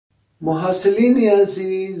محصلین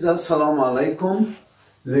عزیز السلام علیکم.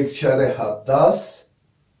 لکچر 17 است.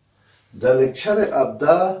 در لکچر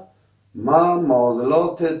 17 ما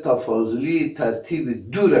معادلات تفاضلی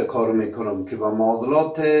ترتیب دو را کار میکنم که با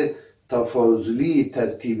معادلات تفاضلی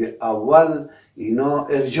ترتیب اول اینا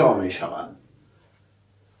ارجاع میشوند.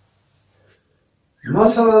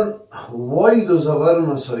 مثلا y دو زبر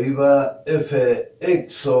مساوی به f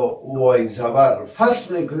x و y زبر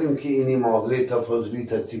فرض میکنیم که اینی معادله تفاضلی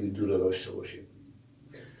ترتیب دو را داشته باشیم.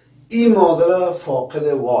 این معادله فاقد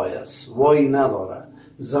y است، y نداره.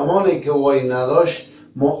 زمانی که y نداشت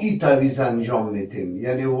ما این تعویض انجام میتیم،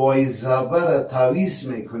 یعنی y زبر تعویض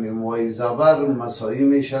میکنیم. y زبر مساوی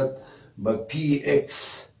میشد به px.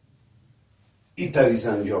 این تعویض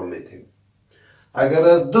انجام میتیم. اگر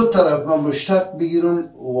از دو طرف ما مشتق بگیرم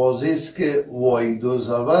واضح است که y دو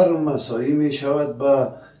زبر مساوی می شود به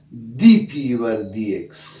dp بر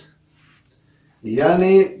dx،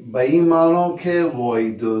 یعنی به این معنا که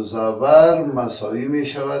y دو زبر مساوی می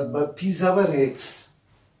شود به p زبر x.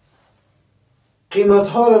 قیمت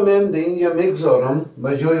ها را من در اینجا میگذارم،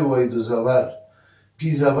 به جای y دو زبر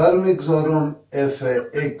p زبر میگذارم f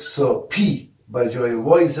x و p به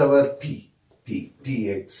جای y زبر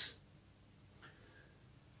px.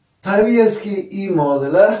 طبیعی است که این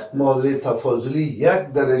معادله تفاضلی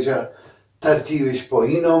یک درجه ترتیبش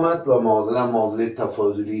پایین آمد و معادله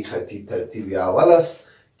تفاضلی خطی ترتیب اول است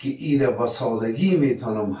که این را با سادگی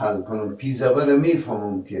میتونم حل کنم. پی زبر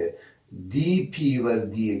میفهمم که دی پی و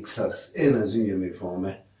دی اکس است. این از اینجا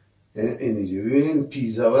میفهمه. اینجا ببینیم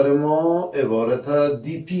پی زبر ما عبارت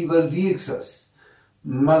دی پی و دی اکس است.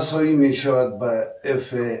 مساوی میشود به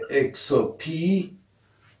اف اکس و پی.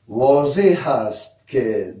 واضح هست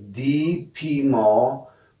که دی پی ما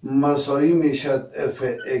مساوی میشد اف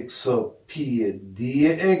اکس و پی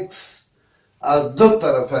دی اکس. از دو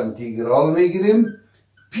طرف انتگرال میگیریم.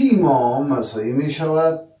 پی ما مساوی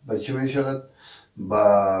میشود به چه میشود؟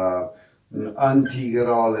 با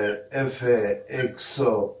انتگرال اف اکس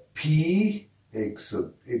و پی اکس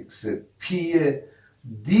پی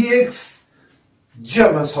دی اکس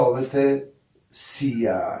جمع ثابت سی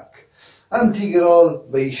یک. انتگرال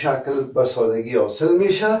به این شکل به سادگی حاصل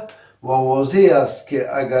میشه و واضح است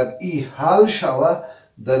که اگر این حل شود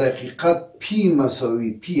در حقیقت پی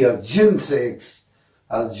مساوی پی از جنس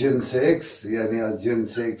x یعنی از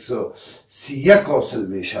جنس x و سی یک حاصل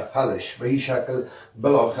میشه. حلش به این شکل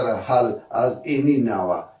بالاخره حل از اینی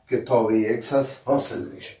نوع که تابع x است حاصل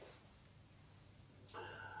میشه.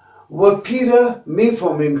 و پی را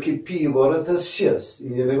میفهمیم که پی عبارت از چی است.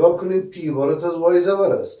 اینجا نگاه کنید، پی عبارت از وای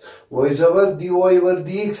زبر است. وای زبر دی وای بر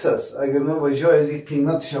دی اکس است. اگر ما به جای از این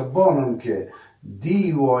قیمتش بانم که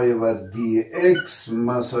دی وای بر دی اکس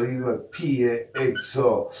مساوی به پی اکس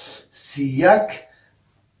و سی یک،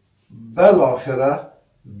 بالاخره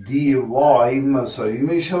دی وای مساوی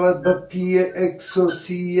می شود به پی اکس و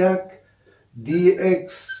سی یک دی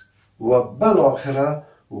اکس و بالاخره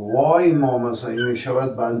وای ما مساوی می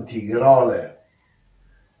شود به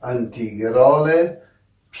انتگرال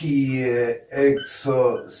پی اکس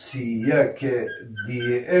و سی یک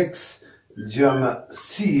دی اکس جمع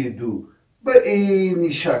سی دو. به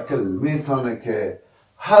این شکل میتونه که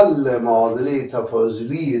حل معادله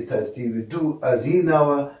تفاضلی ترتیب دو از این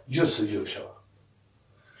نوع جستجو شود.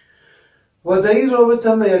 و در این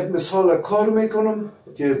رابطه من یک مثال کار میکنم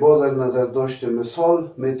که با در نظر داشت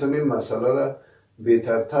مثال میتونیم مسئله را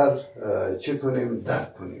بهترتر چه کنیم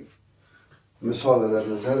درک کنیم. مثال در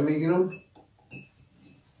نظر میگیرم.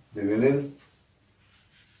 ببینید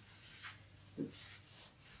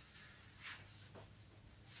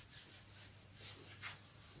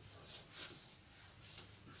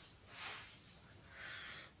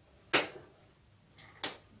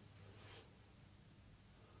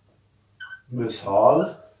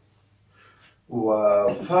مثال و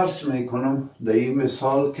فرض میکنم در این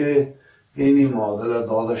مثال که اینی معادله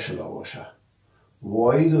داده شده باشه.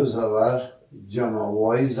 y دو زبر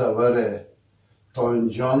جمع y زبر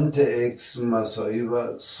تانجانت x مساوی به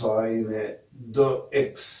ساین دو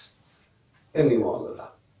x. اینی معادله.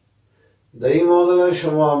 در این معادله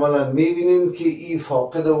شما عملا میبینید که این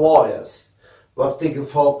فاقد y است. وقتی که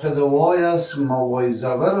فاقد y است ما y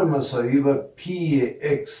زبر مساوی به پی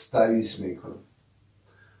x تعویض میکنیم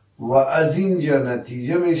و از اینجا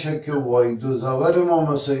نتیجه میشه که y دو زبر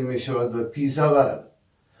ما مساوی میشود به پی زبر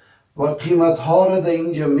و قیمت ها را در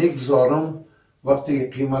اینجا میگذارم. وقتی که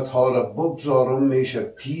قیمت ها را بگذارم میشه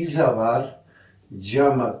پی زبر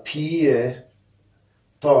جمع پی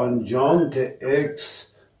تانجانت x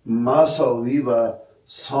مساوی به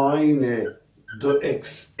ساین دو x.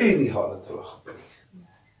 اینی حالت رو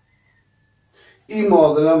این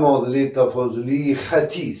معادله تفاضلی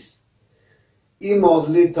خطی است. این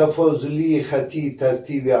معادله تفاضلی خطی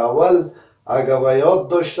ترتیب اول اگر به یاد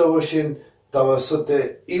داشته باشین توسط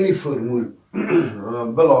این فرمول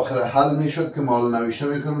بالاخره حل میشد که ما حالا نوشته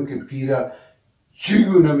میکنم که پی را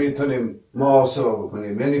چگونه میتونیم محاسبه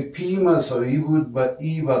بکنیم. یعنی پی مساوی بود به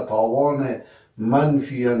ای و تاوان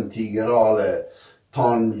منفی انتگرال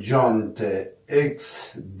تانجانت x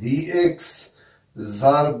dx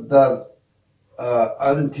ضرب در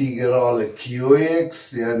انتگرال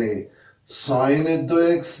qx یعنی ساین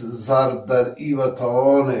 2x ضرب در ای و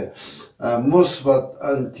تاوان مثبت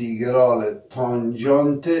انتگرال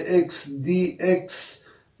تانجانت x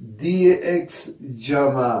dx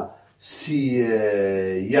جمع سی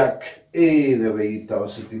یک این به این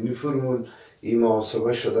توسط این فرمول این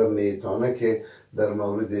محاسبه شده میتونه که در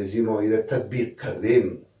مورد از این ما را تطبیق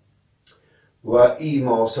کردیم و این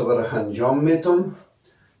محاسبه را انجام میتم.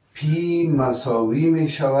 پی مساوی می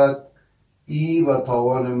شود ای و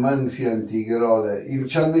تاوان منفی انتگرال این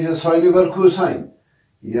چند میشه ساین بر کوساین،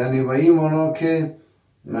 یعنی به این معنا که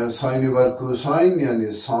ساین بر کوساین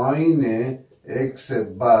یعنی ساین x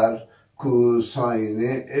بر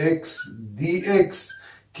کوساین x dx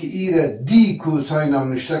که ای را دی کوساین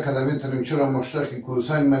هم نشته کده میتونیم چرا مشتق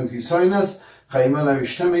کوساین منفی ساین است خیمه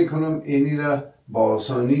نوشته میکنم اینی را با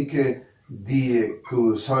آسانی که دی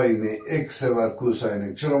کوساین x بر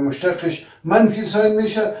کوساین x چرا مشتقش منفی ساین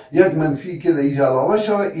میشه یک منفی که در اینجا علاوه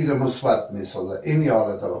شوه ای را مثبت میسازه اینی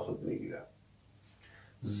حالت را خود میگیره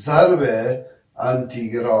ضرب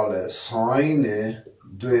انتگرال ساین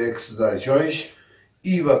 2x در جایش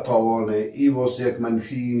ای و تاوان ای باز یک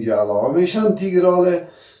منفی اینجا علاوه میشه انتگرال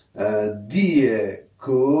دی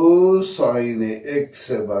کوساین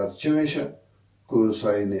x بر چه میشه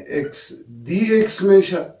کوساین x dx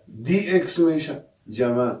میشه dx میشه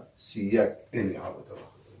جمع سی یک اینی حالت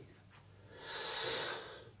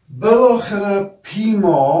بالاخره پی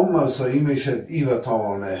ما مساوی میشه ای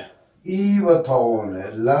و تاوان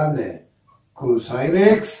لن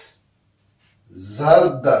کوساین x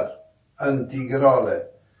ضرب در انتگرال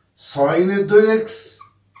ساین 2x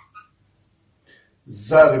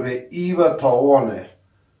ضرب ای و تاوان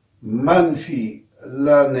منفی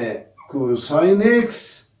لن کوساین x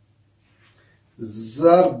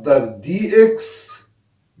ضرب در dx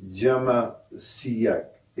جمع سی یک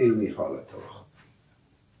اینی حالت بخون.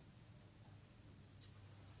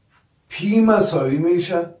 پی مساوی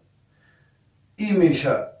میشه ای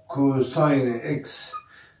میشه کوساین x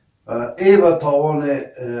ای و تاوان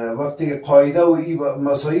وقتی قاعده و ای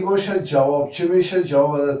مساوی باشه جواب چه میشه؟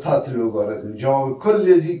 جواب در تحت لوگاریتم جواب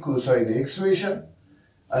کل ازی کوساین x میشه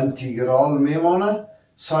انتگرال میمانه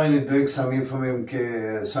ساین 2x هم میفهمیم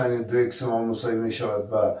که ساین 2x ما مساوی میشود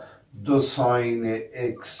با 2 ساین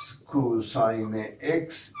x کوساین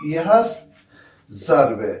x ای هست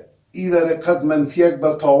ضرب ای در حقیقت منفی یک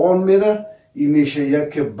به تاوان میره ای میشه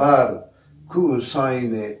یک بر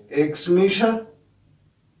کوساین x میشه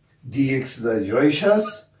dx در جایش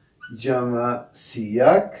هست جمع سی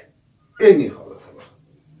یک اینی حالت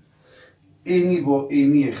اینی با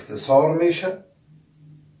اینی اختصار میشه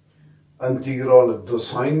انتگرال 2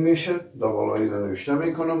 ساین میشه در بالایی را نوشته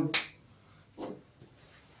میکنم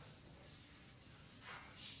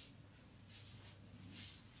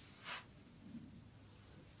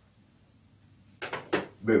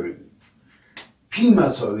ببینید پی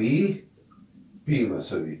مساوی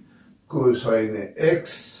کوساین x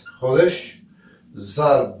خودش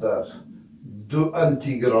ضرب در دو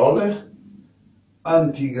انتگرال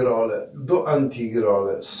دو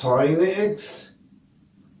انتگرال ساین x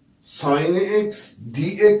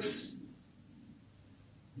dx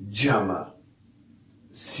جمع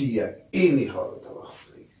سی یک اینی حالت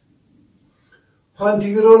وقت بگیر.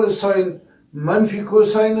 انتگرال ساین منفی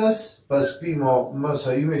کوساین است پس پی ما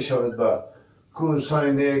مساوی می شود با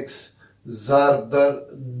کوساین x ضرب در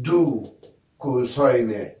دو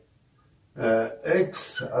کوساین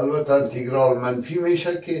x البته انتگرال منفی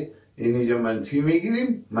میشه که اینجا منفی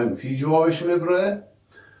میگیریم منفی جوابش میبره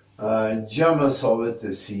جمع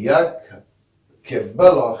ثابت سی یک که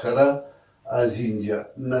بالاخره از اینجا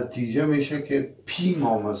نتیجه میشه که پی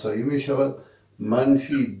ما مساوی میشود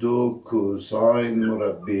منفی 2 کوساین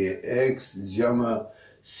مربع x جمع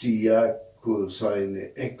سی یک کوساین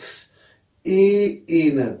x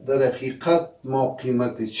این در حقیقت ما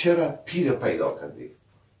قیمت چرا پی را پیدا کردیم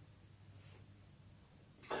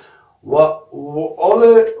و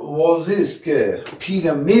آل واضح است که پی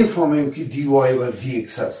را میفهمیم که دی وای بر دی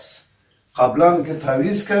ایکس است قبلا که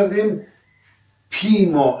تعویض کردیم پی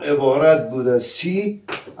ما عبارت بود از چی؟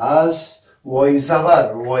 از وای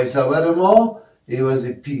زبر ما عوض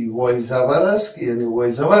پی وای زبر است که یعنی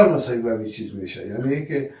وای زبر مساوی به همین چیز میشه یعنی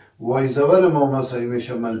که وای زبر ما مساوی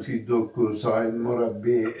میشه منفی 2 کوساین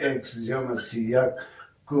مربع اکس جمع سی 1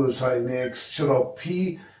 کوساین اکس. چرا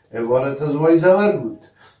پی عبارت از وای زبر بود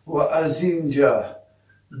و از اینجا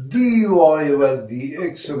دی وای و دی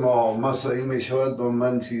اکس ما مساوی می شود با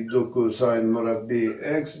منفی 2 کوساین مربع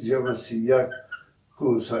اکس جمع سی 1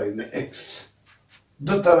 کوساین اکس.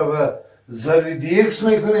 دو طرف ضرب دی اکس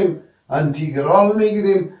میکنیم، انتگرال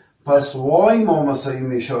میگیریم، پس وای ما مساوی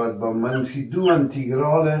می شود با منفی 2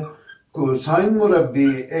 انتگرال کوساین مربع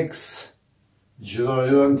اکس جدا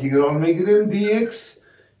جدا انتگرال میگیریم دی اکس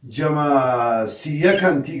جمع سی 1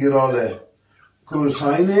 انتگرال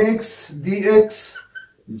کوساین اکس دی اکس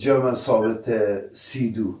جمع ثابت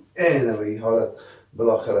سی 2. این به این حالت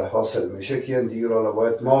بالاخره حاصل میشه که انتگرال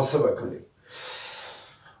باید محاسبه کنیم.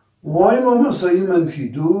 وای ما مساوی منفی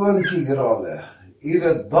 2 انتگرال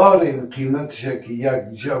ایره داریم قیمتش که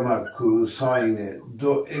 1 جمع کوساین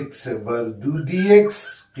 2 اکس بر 2 دی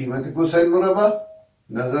اکس، قیمت کوساین مربع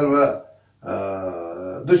نظر و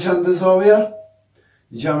دو چند زاویه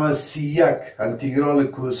جمع سی 1 انتگرال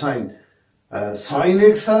کوساین ساین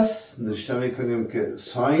اکس هست، نشته میکنیم که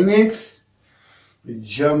ساین اکس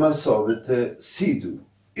جمع ثابت سی 2.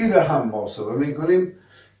 ایره هم محاسبه میکنیم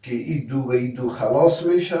که ای دو به ای دو خلاص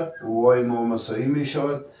میشه، وای ما مساوی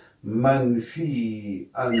میشود منفی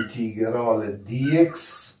انتگرال دی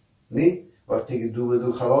اکس، نه وقتی که دو به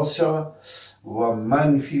دو خلاص شود و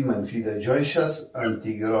منفی در جایش هست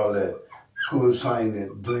انتگرال کوساین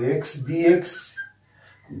 2 اکس دی اکس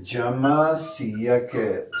جمع سی 1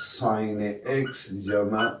 ساین اکس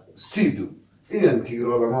جمع سی 2. این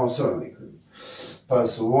انتگرال ما محاسبه میکنیم.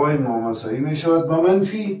 پس وای ما مساوی میشود با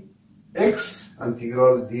منفی اکس،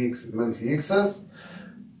 انتگرال دی اکس منفی اکس هست،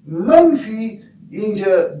 منفی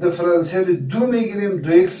اینجا دیفرانسیل 2 میگیریم،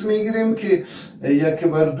 2 اکس میگیریم که 1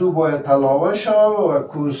 بر 2 باید علاوه شود و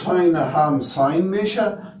کوساین هم ساین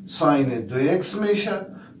میشه، ساین 2 اکس میشه،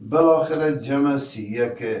 بالاخره جمع سی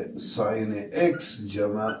 1 ساین اکس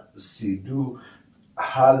جمع سی 2.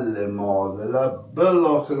 حل معادله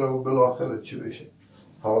بالاخره چی بشه؟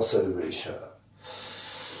 حاصل بشه.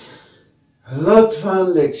 لطفا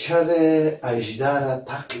لکچر 18 را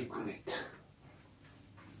تعقیب کنید.